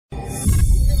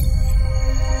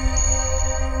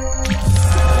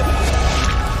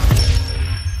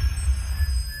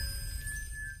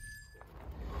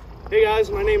guys,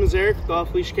 my name is Eric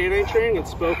with Leash K9 Training in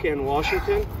Spokane,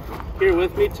 Washington. Here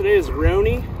with me today is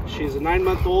RONI. She's a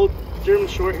 9-month-old German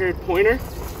short-haired pointer.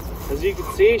 As you can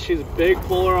see, she's a big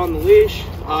puller on the leash.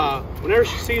 Whenever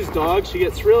she sees dogs, she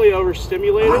gets really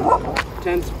overstimulated,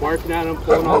 tends to barking at them,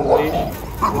 pulling on the leash.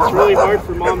 It's really hard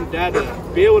for mom and dad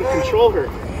to be able to control her.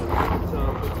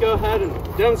 So let's go ahead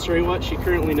and demonstrate what she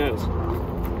currently knows.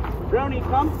 RONI,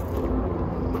 come.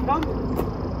 Come.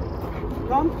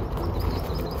 Come.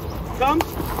 Come.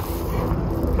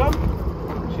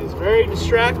 Come. She's very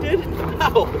distracted.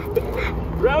 Ow.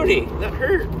 RONI, that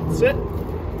hurt. Sit.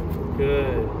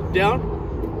 Good. Down.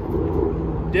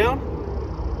 Down.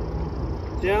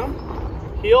 Down.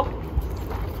 Heel.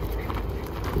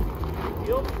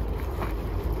 Heel.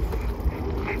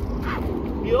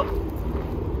 Heel.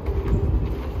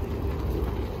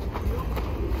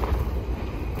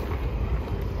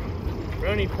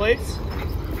 RONI, place.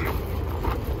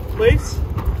 Place.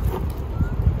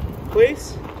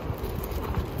 Place.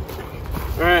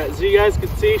 Alright, as you guys can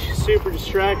see, she's super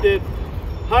distracted.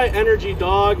 High energy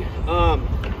dog.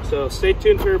 So stay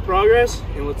tuned to her progress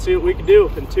and let's see what we can do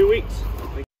in 2 weeks.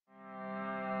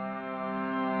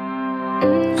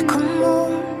 Come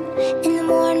on, in the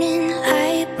morning,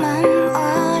 I my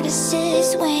artist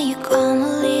is when you come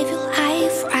along.